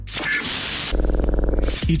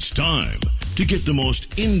It's time to get the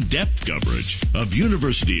most in-depth coverage of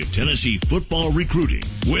University of Tennessee football recruiting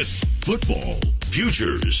with Football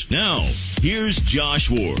Futures. Now, here's Josh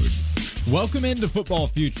Ward. Welcome into Football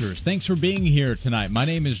Futures. Thanks for being here tonight. My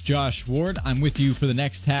name is Josh Ward. I'm with you for the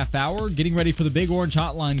next half hour, getting ready for the Big Orange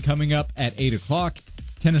Hotline coming up at 8 o'clock.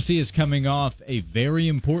 Tennessee is coming off a very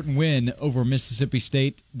important win over Mississippi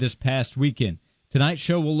State this past weekend. Tonight's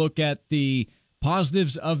show will look at the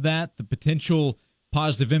positives of that, the potential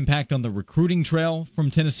positive impact on the recruiting trail from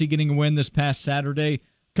Tennessee getting a win this past Saturday. A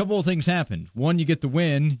couple of things happened. One, you get the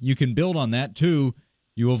win. You can build on that. Two,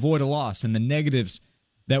 you avoid a loss and the negatives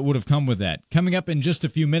that would have come with that. Coming up in just a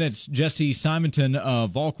few minutes, Jesse Simonton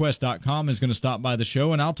of VolQuest.com is going to stop by the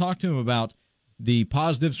show, and I'll talk to him about the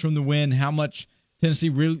positives from the win, how much Tennessee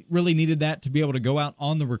really needed that to be able to go out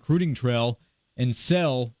on the recruiting trail and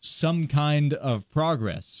sell some kind of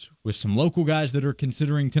progress with some local guys that are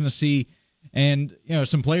considering Tennessee and, you know,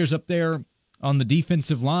 some players up there on the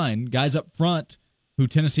defensive line, guys up front who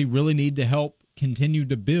Tennessee really need to help continue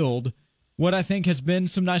to build what I think has been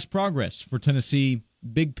some nice progress for Tennessee,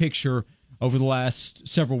 big picture over the last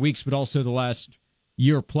several weeks, but also the last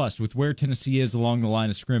year plus with where Tennessee is along the line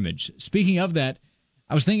of scrimmage. Speaking of that,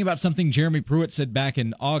 I was thinking about something Jeremy Pruitt said back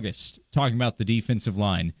in August, talking about the defensive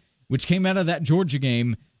line, which came out of that Georgia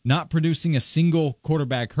game, not producing a single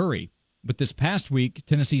quarterback hurry. But this past week,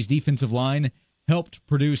 Tennessee's defensive line helped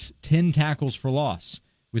produce 10 tackles for loss,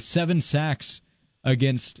 with 7 sacks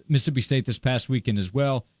against Mississippi State this past weekend as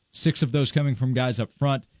well, 6 of those coming from guys up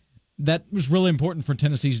front. That was really important for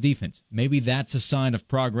Tennessee's defense. Maybe that's a sign of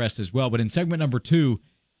progress as well. But in segment number 2,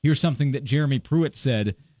 here's something that Jeremy Pruitt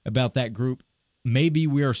said about that group. Maybe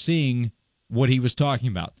we are seeing what he was talking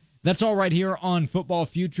about. That's all right here on Football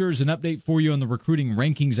Futures, an update for you on the recruiting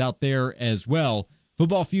rankings out there as well.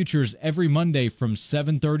 Football Futures every Monday from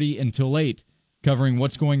 7:30 until 8, covering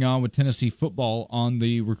what's going on with Tennessee football on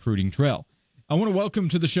the recruiting trail. I want to welcome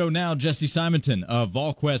to the show now Jesse Simonton of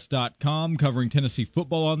VolQuest.com, covering Tennessee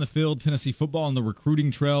football on the field, Tennessee football on the recruiting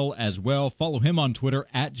trail as well. Follow him on Twitter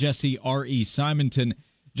at Jesse R.E. Simonton.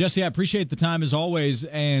 Jesse, I appreciate the time as always,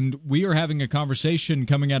 and we are having a conversation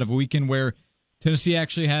coming out of a weekend where Tennessee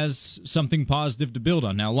actually has something positive to build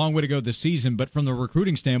on. Now, a long way to go this season, but from the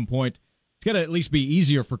recruiting standpoint, it's got to at least be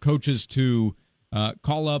easier for coaches to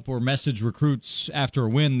call up or message recruits after a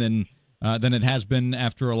win than it has been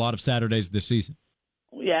after a lot of Saturdays this season.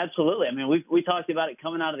 Yeah, absolutely. I mean, we talked about it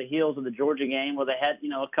coming out of the heels of the Georgia game where they had,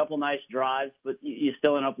 a couple nice drives, but you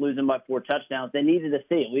still end up losing by 4 touchdowns. They needed to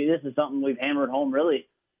see it. This is something we've hammered home really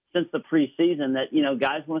since the preseason that,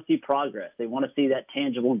 guys want to see progress. They want to see that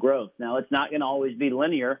tangible growth. Now, it's not going to always be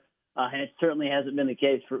linear, and it certainly hasn't been the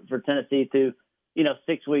case for Tennessee through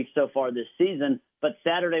 6 weeks so far this season. But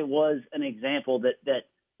Saturday was an example that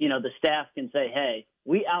the staff can say, hey,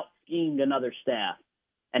 we out-schemed another staff.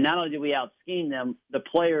 And not only did we out-scheme them, the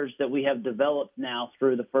players that we have developed now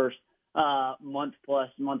through the first month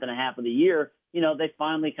and a half of the year, they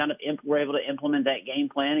finally kind of were able to implement that game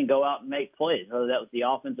plan and go out and make plays. Whether that was the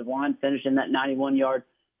offensive line finishing that 91-yard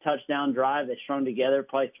touchdown drive, they strung together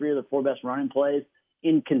probably 3 of the 4 best running plays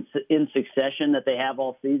in succession that they have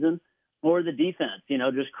all season, or the defense,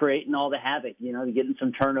 just creating all the havoc, getting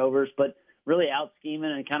some turnovers, but really out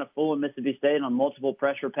scheming and kind of fooling Mississippi State on multiple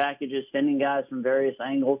pressure packages, sending guys from various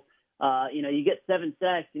angles. You get 7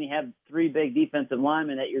 sacks and you have 3 big defensive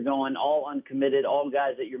linemen that you're going all uncommitted, all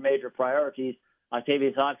guys at your major priorities,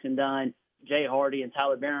 Octavius Oxendine, Jay Hardy, and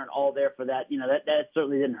Tyler Barron, all there for that. That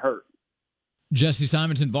certainly didn't hurt. Jesse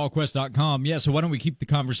Simonton, VolQuest.com. Yeah, so why don't we keep the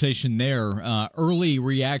conversation there? Early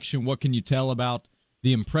reaction, what can you tell about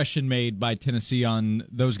the impression made by Tennessee on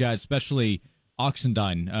those guys, especially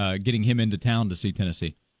Oxendine, getting him into town to see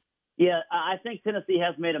Tennessee? Yeah, I think Tennessee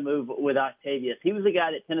has made a move with Octavius. He was a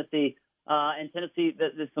guy that Tennessee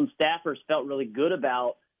that some staffers felt really good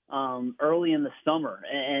about early in the summer.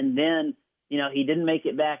 And then, he didn't make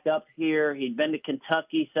it back up here. He'd been to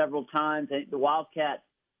Kentucky several times. The Wildcats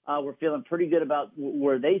were feeling pretty good about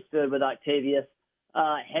where they stood with Octavius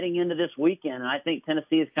heading into this weekend. And I think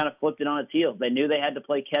Tennessee has kind of flipped it on its heels. They knew they had to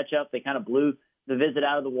play catch up. They kind of blew the visit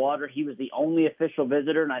out of the water. He was the only official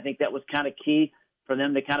visitor, and I think that was kind of key for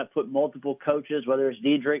them to kind of put multiple coaches, whether it's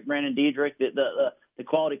Brandon Diedrich, the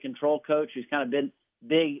quality control coach who's kind of been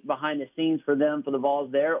big behind the scenes for them, for the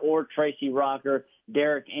Vols there, or Tracy Rocker,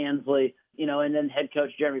 Derek Ansley, and then head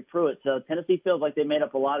coach Jeremy Pruitt. So Tennessee feels like they made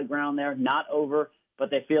up a lot of ground there, not over, but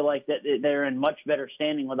they feel like that they're in much better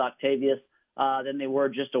standing with Octavius than they were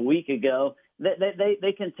just a week ago.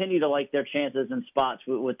 They continue to like their chances in spots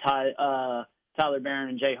with Tyler Barron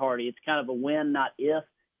and Jay Hardy. It's kind of a win, not if.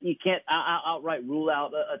 you can't outright rule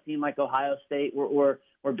out a team like Ohio State, where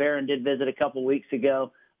Barron did visit a couple weeks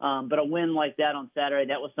ago. But a win like that on Saturday,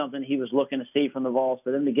 that was something he was looking to see from the Vols.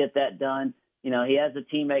 For them to get that done, he has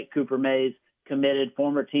a teammate, Cooper Mays, committed,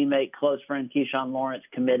 former teammate, close friend, Keyshawn Lawrence,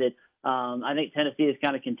 committed. I think Tennessee has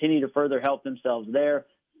kind of continued to further help themselves there.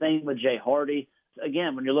 Same with Jay Hardy.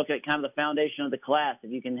 Again, when you're looking at kind of the foundation of the class,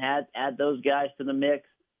 if you can add those guys to the mix,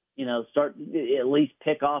 start at least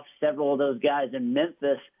pick off several of those guys in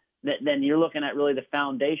Memphis, then you're looking at really the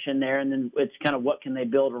foundation there. And then it's kind of what can they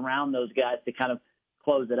build around those guys to kind of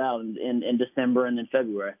close it out in December and in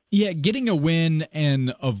February. Yeah, getting a win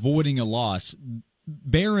and avoiding a loss.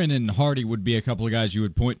 Barron and Hardy would be a couple of guys you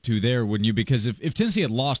would point to there, wouldn't you? Because if Tennessee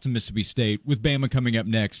had lost to Mississippi State, with Bama coming up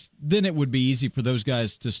next, then it would be easy for those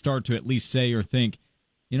guys to start to at least say or think,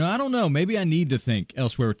 I don't know, maybe I need to think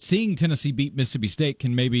elsewhere. Seeing Tennessee beat Mississippi State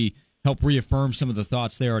can maybe help reaffirm some of the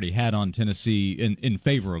thoughts they already had on Tennessee in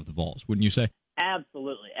favor of the Vols, wouldn't you say?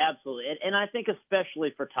 Absolutely. And I think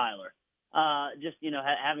especially for Tyler,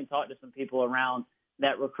 having talked to some people around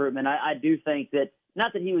that recruitment, I do think that,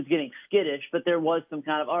 not that he was getting skittish, but there was some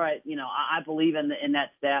kind of, all right, I believe in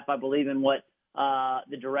that staff. I believe in what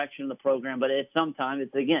the direction of the program. But sometimes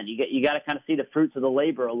again, you got to kind of see the fruits of the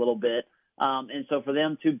labor a little bit. And so for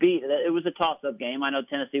them to beat, it was a toss-up game. I know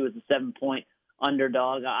Tennessee was a 7-point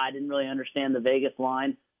underdog. I didn't really understand the Vegas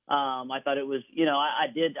line. I thought it was,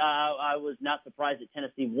 I was not surprised that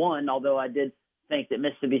Tennessee won, although I did think that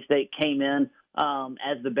Mississippi State came in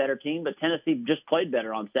as the better team, but Tennessee just played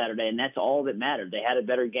better on Saturday, and that's all that mattered. They had a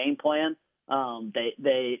better game plan.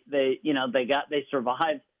 They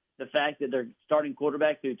survived the fact that their starting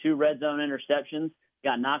quarterback threw 2 red zone interceptions,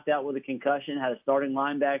 got knocked out with a concussion, had a starting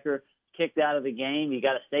linebacker kicked out of the game. You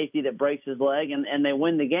got a safety that breaks his leg, and they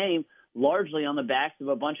win the game largely on the backs of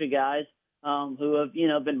a bunch of guys who have,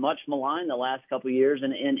 been much maligned the last couple of years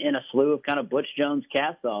in a slew of kind of Butch Jones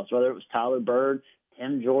cast-offs, whether it was Tyler Bird,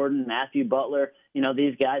 Tim Jordan, Matthew Butler,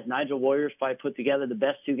 these guys. Nigel Warriors probably put together the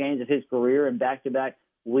best 2 games of his career in back-to-back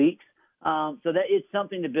weeks. So that it's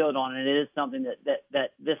something to build on, and it is something that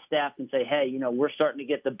this staff can say, hey, we're starting to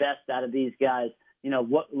get the best out of these guys.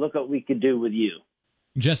 Look what we could do with you.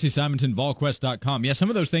 Jesse Simonton, VolQuest.com. Yeah, some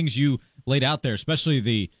of those things you laid out there, especially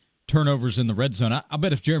the turnovers in the red zone. I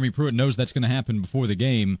bet if Jeremy Pruitt knows that's going to happen before the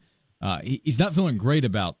game, he's not feeling great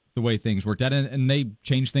about the way things worked out, and they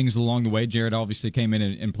changed things along the way. Jared obviously came in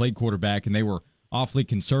and played quarterback, and they were awfully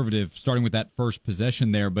conservative starting with that first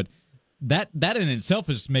possession there. But that in itself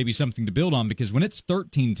is maybe something to build on, because when it's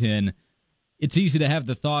 13-10, it's easy to have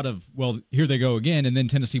the thought of, well, here they go again, and then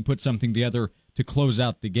Tennessee put something together to close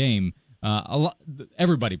out the game.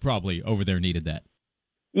 Everybody probably over there needed that.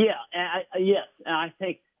 Yeah, yes, and I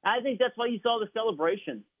think that's why you saw the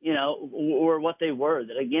celebration, or what they were.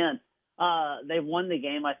 That again, they won the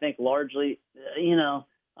game. I think largely,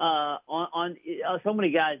 on so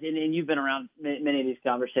many guys, and you've been around many of these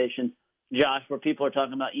conversations, Josh, where people are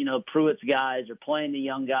talking about, Pruitt's guys or playing the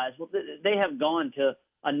young guys. Well, they have gone to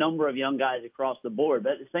a number of young guys across the board,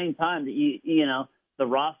 but at the same time, the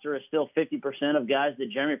roster is still 50% of guys that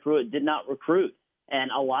Jeremy Pruitt did not recruit. And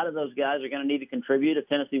a lot of those guys are going to need to contribute if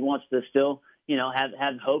Tennessee wants to still,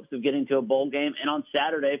 have hopes of getting to a bowl game. And on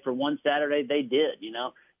Saturday, for one Saturday, they did.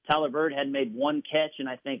 Tyler Bird had made 1 catch, and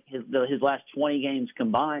I think his last 20 games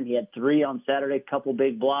combined, he had 3 on Saturday, a couple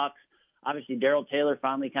big blocks. Obviously, Darrell Taylor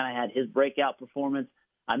finally kind of had his breakout performance.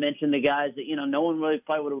 I mentioned the guys that, no one really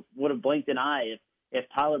probably would have blinked an eye if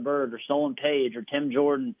Tyler Bird or Solon Page or Tim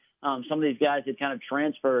Jordan, some of these guys had kind of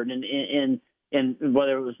transferred in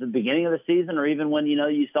whether it was the beginning of the season or even when,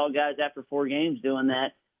 you saw guys after 4 games doing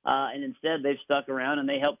that. And instead they've stuck around and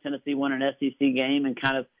they helped Tennessee win an SEC game and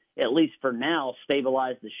kind of, at least for now,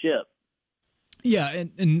 stabilize the ship. Yeah,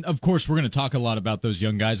 and of course we're going to talk a lot about those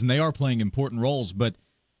young guys, and they are playing important roles, but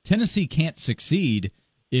Tennessee can't succeed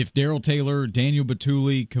if Darrell Taylor, Daniel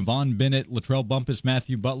Batuli, Kevon Bennett, Latrell Bumpus,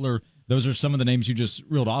 Matthew Butler, those are some of the names you just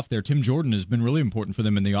reeled off there. Tim Jordan has been really important for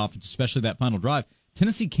them in the offense, especially that final drive.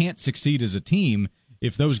 Tennessee can't succeed as a team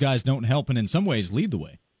if those guys don't help and in some ways lead the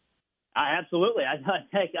way. Absolutely.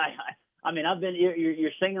 I mean, I've been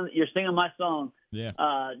you're singing my song, yeah.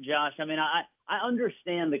 Josh. I mean, I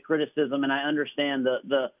understand the criticism, and I understand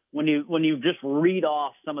the when you just read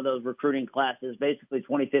off some of those recruiting classes, basically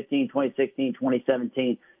 2015, 2016,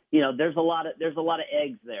 2017. There's a lot of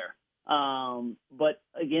eggs there. But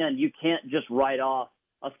again, you can't just write off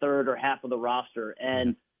a third or half of the roster.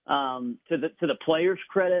 And to the players'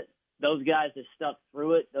 credit, those guys have stuck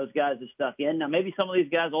through it. Those guys have stuck in. Now, maybe some of these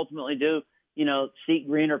guys ultimately do, seek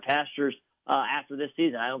greener pastures after this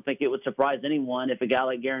season. I don't think it would surprise anyone if a guy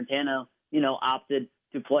like Garantano, opted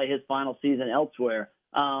to play his final season elsewhere.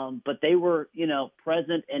 But they were,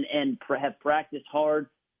 present and have practiced hard.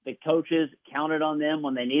 The coaches counted on them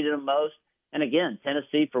when they needed them most. And again,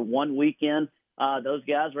 Tennessee for one weekend, those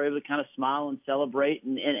guys were able to kind of smile and celebrate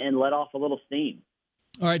and let off a little steam.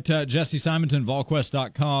 All right, Jesse Simonton,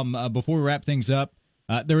 VolQuest.com. Before we wrap things up,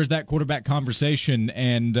 there is that quarterback conversation,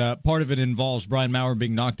 and part of it involves Brian Maurer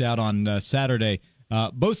being knocked out on Saturday.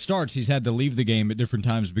 Both starts, he's had to leave the game at different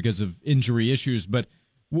times because of injury issues. But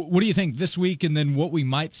what do you think this week, and then what we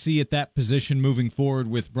might see at that position moving forward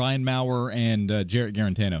with Brian Maurer and Jarrett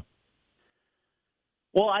Garantano?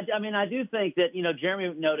 Well, I do think that,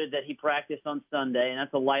 Jeremy noted that he practiced on Sunday, and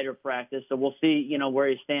that's a lighter practice. So we'll see, where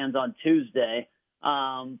he stands on Tuesday.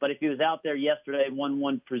 But if he was out there yesterday,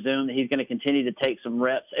 one presume that he's going to continue to take some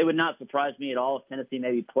reps. It would not surprise me at all if Tennessee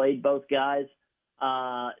maybe played both guys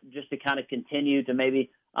just to kind of continue to maybe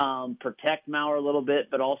protect Maurer a little bit,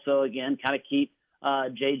 but also, again, kind of keep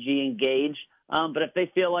JG engaged. But if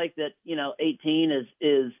they feel like that, 18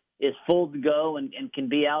 is full to go and can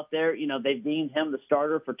be out there, they've deemed him the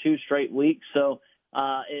starter for 2 straight weeks. So,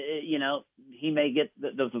 he may get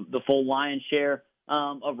the full lion's share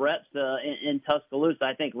of reps in Tuscaloosa.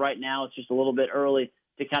 I think right now it's just a little bit early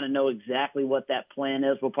to kind of know exactly what that plan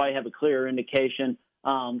is. We'll probably have a clearer indication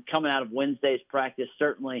coming out of Wednesday's practice,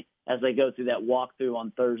 certainly as they go through that walkthrough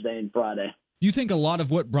on Thursday and Friday. Do you think a lot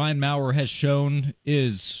of what Brian Maurer has shown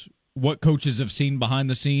is what coaches have seen behind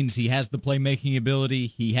the scenes? He has the playmaking ability.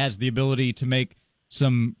 He has the ability to make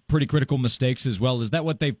some pretty critical mistakes as well. Is that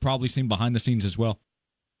what they've probably seen behind the scenes as well?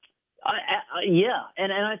 Yeah,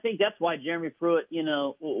 and I think that's why Jeremy Pruitt,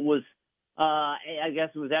 was I guess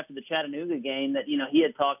it was after the Chattanooga game that, he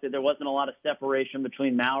had talked that there wasn't a lot of separation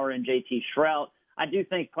between Maurer and JT Shrout. I do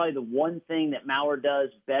think probably the one thing that Maurer does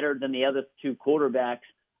better than the other 2 quarterbacks,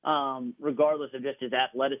 regardless of just his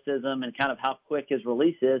athleticism and kind of how quick his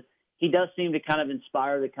release is, he does seem to kind of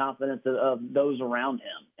inspire the confidence of those around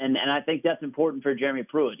him. And I think that's important for Jeremy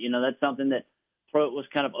Pruitt. That's something that Pruitt was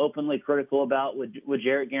kind of openly critical about with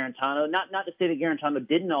Jarrett Garantano. Not to say that Garantano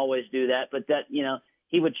didn't always do that, but that,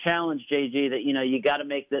 he would challenge JG that, you got to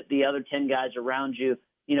make the other 10 guys around you,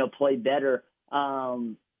 play better.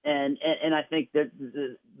 And I think that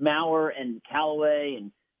Maurer and Callaway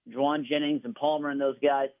and Juwan Jennings and Palmer and those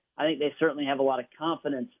guys, I think they certainly have a lot of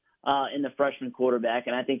confidence in the freshman quarterback,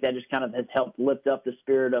 and I think that just kind of has helped lift up the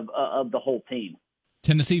spirit of the whole team.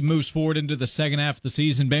 Tennessee moves forward into the second half of the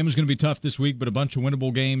season. Bama's going to be tough this week, but a bunch of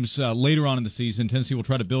winnable games later on in the season. Tennessee will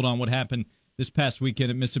try to build on what happened this past weekend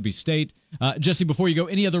at Mississippi State. Jesse, before you go,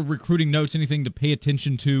 any other recruiting notes, anything to pay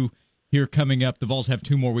attention to here coming up? The Vols have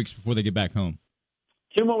 2 more weeks before they get back home.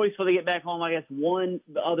 2 more weeks before they get back home. I guess one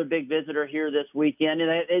other big visitor here this weekend.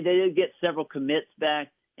 And they did get several commits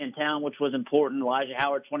back in town, which was important. Elijah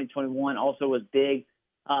Howard, 2021, also was big.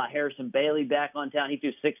 Harrison Bailey back on town. He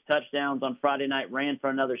threw 6 touchdowns on Friday night, ran for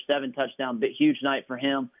another 7 touchdowns. Big, huge night for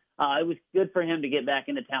him. It was good for him to get back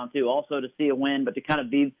into town, too, also to see a win, but to kind of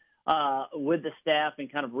be with the staff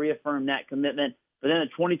and kind of reaffirm that commitment. But then a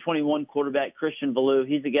 2021 quarterback, Christian Ballou,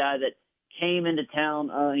 he's the guy that came into town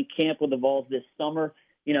in camp with the Vols this summer.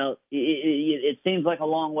 It seems like a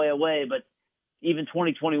long way away, but even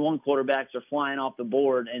 2021 quarterbacks are flying off the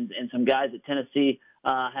board, and some guys that Tennessee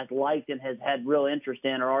has liked and has had real interest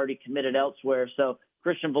in are already committed elsewhere. So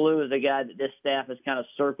Christian Ballou is a guy that this staff has kind of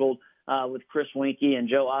circled with Chris Winkie and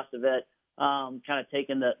Joe Ostavet, kind of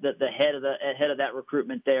taking the head of that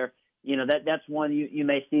recruitment there. That's one you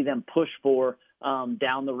may see them push for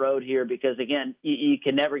down the road here because, again, you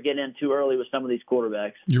can never get in too early with some of these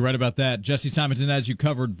quarterbacks. You're right about that. Jesse Simonton, as you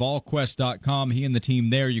covered, VolQuest.com. He and the team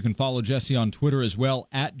there. You can follow Jesse on Twitter as well,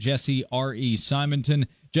 at Jesse R.E. Simonton.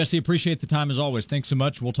 Jesse, appreciate the time as always. Thanks so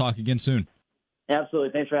much. We'll talk again soon.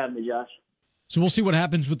 Absolutely. Thanks for having me, Josh. So we'll see what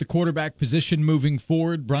happens with the quarterback position moving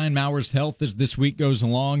forward. Brian Maurer's health as this week goes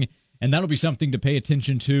along, and that'll be something to pay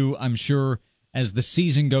attention to, I'm sure, as the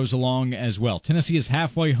season goes along as well. Tennessee is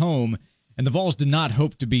halfway home, and the Vols did not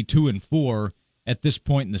hope to be 2-4 at this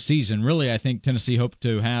point in the season. Really, I think Tennessee hoped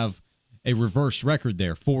to have a reverse record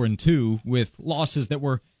there, 4-2, with losses that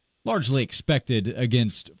were largely expected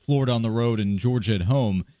against Florida on the road and Georgia at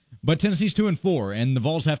home. But Tennessee's 2-4, and the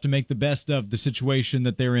Vols have to make the best of the situation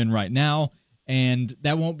that they're in right now, and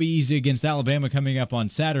that won't be easy against Alabama coming up on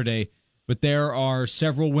Saturday, but there are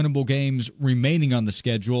several winnable games remaining on the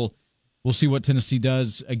schedule. We'll see what Tennessee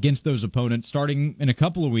does against those opponents starting in a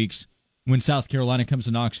couple of weeks when South Carolina comes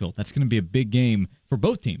to Knoxville. That's going to be a big game for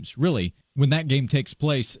both teams, really, when that game takes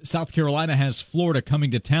place. South Carolina has Florida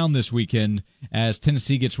coming to town this weekend as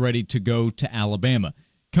Tennessee gets ready to go to Alabama.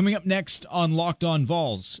 Coming up next on Locked On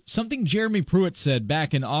Vols, something Jeremy Pruitt said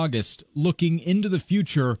back in August, looking into the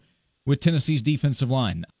future with Tennessee's defensive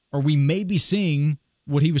line. Or we may be seeing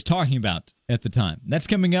what he was talking about at the time. That's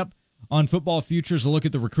coming up on Football Futures. A look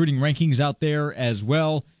at the recruiting rankings out there as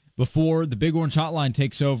well before the Big Orange Hotline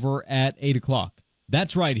takes over at 8 o'clock.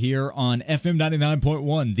 That's right here on FM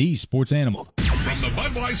 99.1, the Sports Animal. From the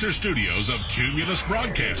Budweiser studios of Cumulus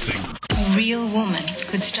Broadcasting. A real woman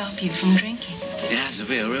could stop you from drinking. You have to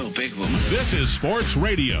be a real big woman. This is Sports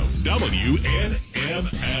Radio, WNML.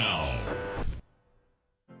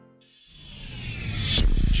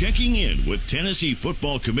 Checking in with Tennessee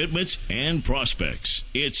football commitments and prospects.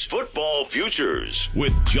 It's Football Futures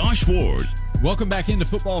with Josh Ward. Welcome back into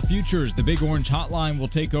Football Futures. The Big Orange Hotline will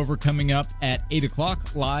take over coming up at 8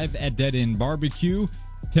 o'clock live at Dead End Barbecue.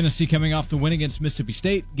 Tennessee coming off the win against Mississippi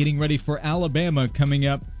State, getting ready for Alabama coming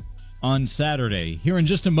up on Saturday. Here in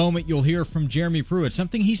just a moment, you'll hear from Jeremy Pruitt,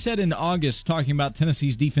 something he said in August talking about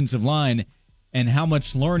Tennessee's defensive line and how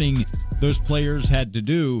much learning those players had to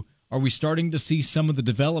do. Are we starting to see some of the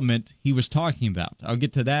development he was talking about? I'll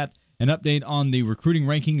get to that, an update on the recruiting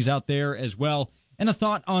rankings out there as well, and a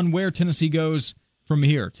thought on where Tennessee goes from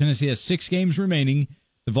here. Tennessee has 6 games remaining.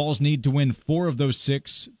 The Vols need to win 4 of those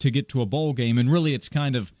 6 to get to a bowl game, and really it's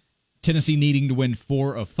kind of Tennessee needing to win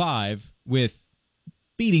 4 of 5, with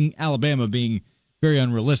beating Alabama being very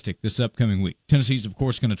unrealistic this upcoming week. Tennessee's, of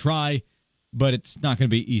course, going to try, but it's not going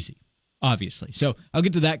to be easy, obviously. So I'll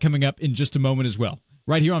get to that coming up in just a moment as well.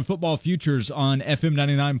 Right here on Football Futures on FM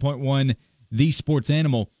 99.1, the Sports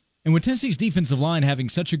Animal. And with Tennessee's defensive line having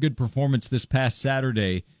such a good performance this past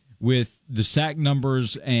Saturday with the sack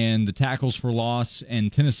numbers and the tackles for loss,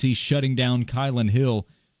 and Tennessee shutting down Kylan Hill,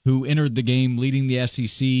 who entered the game leading the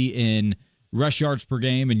SEC in rush yards per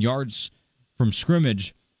game and yards from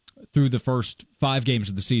scrimmage through the first 5 games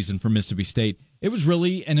of the season for Mississippi State, it was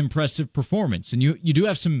really an impressive performance. And you do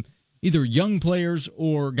have some either young players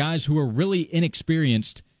or guys who are really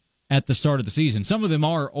inexperienced at the start of the season. Some of them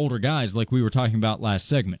are older guys, like we were talking about last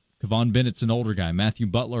segment. Kevon Bennett's an older guy. Matthew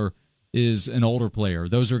Butler is an older player.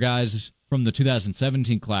 Those are guys from the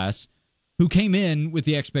 2017 class who came in with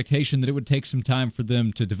the expectation that it would take some time for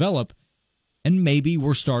them to develop, and maybe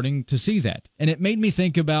we're starting to see that. And it made me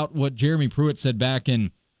think about what Jeremy Pruitt said back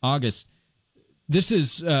in August. This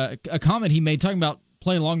is a comment he made talking about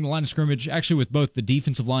play along the line of scrimmage, actually with both the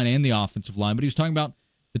defensive line and the offensive line, but he was talking about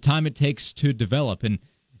the time it takes to develop, and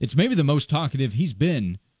it's maybe the most talkative he's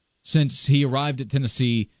been since he arrived at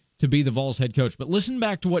Tennessee to be the Vols head coach. But listen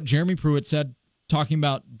back to what Jeremy Pruitt said, talking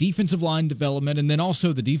about defensive line development and then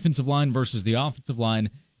also the defensive line versus the offensive line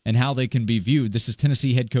and how they can be viewed. This is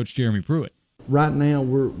Tennessee head coach Jeremy Pruitt. Right now,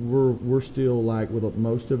 we're still, like with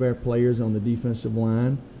most of our players on the defensive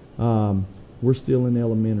line, we're still in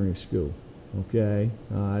elementary school. Okay,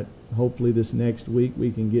 hopefully this next week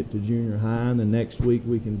we can get to junior high, and the next week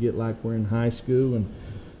we can get like we're in high school and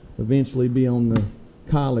eventually be on the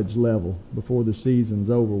college level before the season's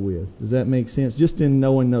over with. Does that make sense? Just in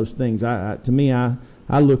knowing those things, to me, I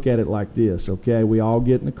look at it like this, okay? We all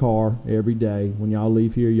get in the car every day. When y'all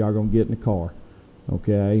leave here, y'all going to get in the car,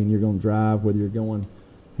 okay? And you're going to drive, whether you're going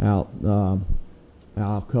out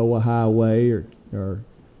Alcoa Highway or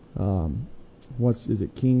is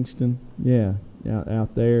it Kingston? Yeah,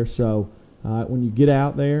 out there. So when you get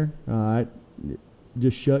out there,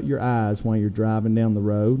 just shut your eyes while you're driving down the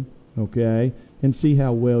road, okay, and see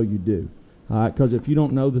how well you do. Because if you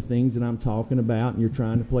don't know the things that I'm talking about and you're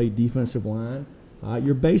trying to play defensive line,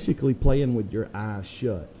 you're basically playing with your eyes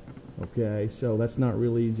shut, okay? So that's not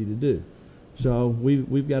really easy to do. So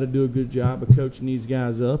we've got to do a good job of coaching these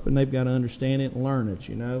guys up, and they've got to understand it and learn it,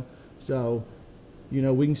 So,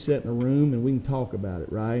 we can sit in a room and we can talk about it,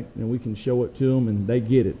 right? And we can show it to them, and they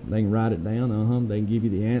get it. They can write it down, they can give you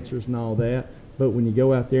the answers and all that. But when you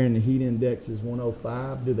go out there and the heat index is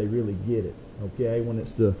 105, do they really get it? Okay, when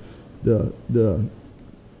it's the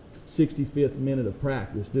 65th minute of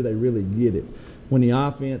practice, do they really get it? When the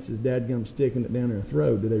offense is dadgum sticking it down their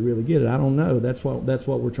throat, do they really get it? I don't know. That's what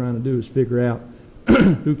we're trying to do, is figure out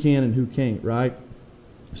who can and who can't, right?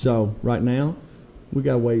 So right now, we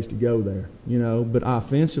got ways to go there, But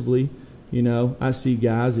offensively, I see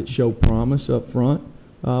guys that show promise up front.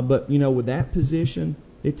 But, with that position,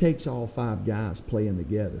 it takes all 5 guys playing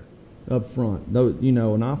together up front.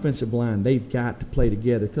 An offensive line, they've got to play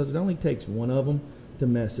together because it only takes one of them to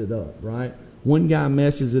mess it up, right? One guy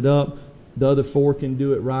messes it up, the other 4 can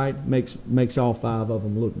do it right, makes all 5 of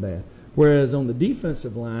them look bad. Whereas on the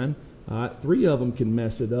defensive line, 3 of them can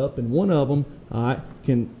mess it up, and one of them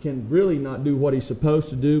can really not do what he's supposed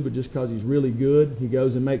to do, but just because he's really good, he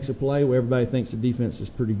goes and makes a play where everybody thinks the defense is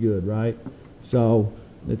pretty good, right? So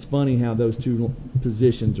it's funny how those 2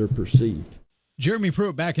 positions are perceived. Jeremy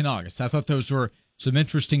Pruitt back in August. I thought those were Some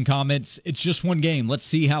interesting comments. It's just one game. Let's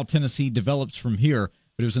see how Tennessee develops from here.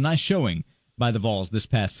 But it was a nice showing by the Vols this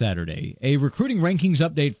past Saturday. A recruiting rankings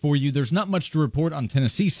update for you. There's not much to report on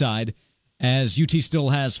Tennessee's side, as UT still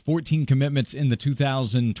has 14 commitments in the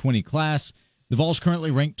 2020 class. The Vols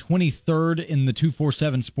currently ranked 23rd in the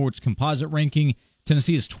 247 Sports Composite ranking.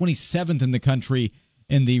 Tennessee is 27th in the country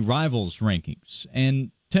in the Rivals rankings.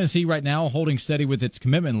 And Tennessee right now holding steady with its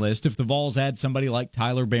commitment list. If the Vols add somebody like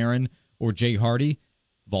Tyler Barron or Jay Hardy,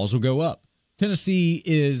 Vols will go up. Tennessee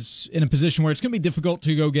is in a position where it's going to be difficult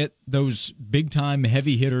to go get those big-time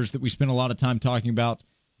heavy hitters that we spent a lot of time talking about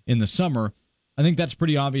in the summer. I think that's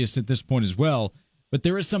pretty obvious at this point as well, but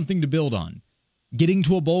there is something to build on. Getting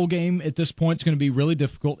to a bowl game at this point is going to be really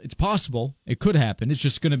difficult. It's possible. It could happen. It's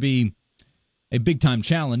just going to be a big-time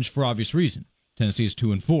challenge for obvious reason. Tennessee is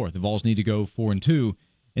 2-4. The Vols need to go 4-2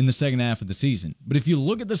 in the second half of the season. But if you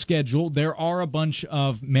look at the schedule, there are a bunch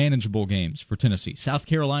of manageable games for Tennessee. South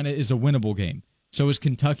Carolina is a winnable game. So is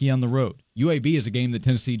Kentucky on the road. UAB is a game that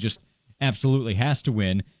Tennessee just absolutely has to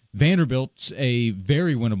win. Vanderbilt's a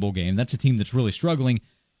very winnable game. That's a team that's really struggling.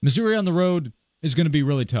 Missouri on the road is going to be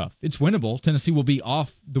really tough. It's winnable. Tennessee will be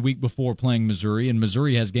off the week before playing Missouri, and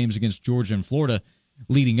Missouri has games against Georgia and Florida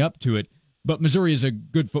leading up to it. But Missouri is a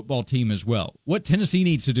good football team as well. What Tennessee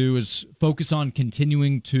needs to do is focus on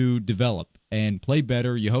continuing to develop and play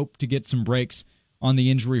better. You hope to get some breaks on the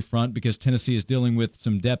injury front because Tennessee is dealing with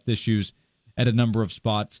some depth issues at a number of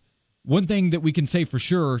spots. One thing that we can say for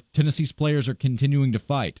sure, Tennessee's players are continuing to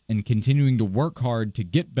fight and continuing to work hard to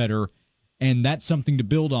get better, and that's something to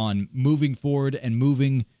build on moving forward and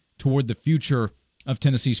moving toward the future of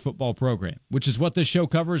Tennessee's football program, which is what this show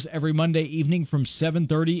covers every Monday evening from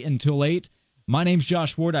 7:30 until 8. My name's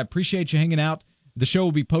Josh Ward. I appreciate you hanging out. The show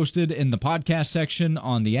will be posted in the podcast section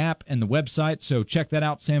on the app and the website, so check that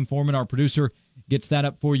out. Sam Foreman, our producer, gets that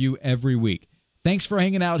up for you every week. Thanks for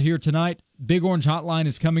hanging out here tonight. Big Orange Hotline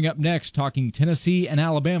is coming up next, talking Tennessee and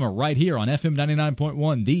Alabama right here on FM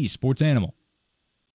 99.1, the Sports Animal.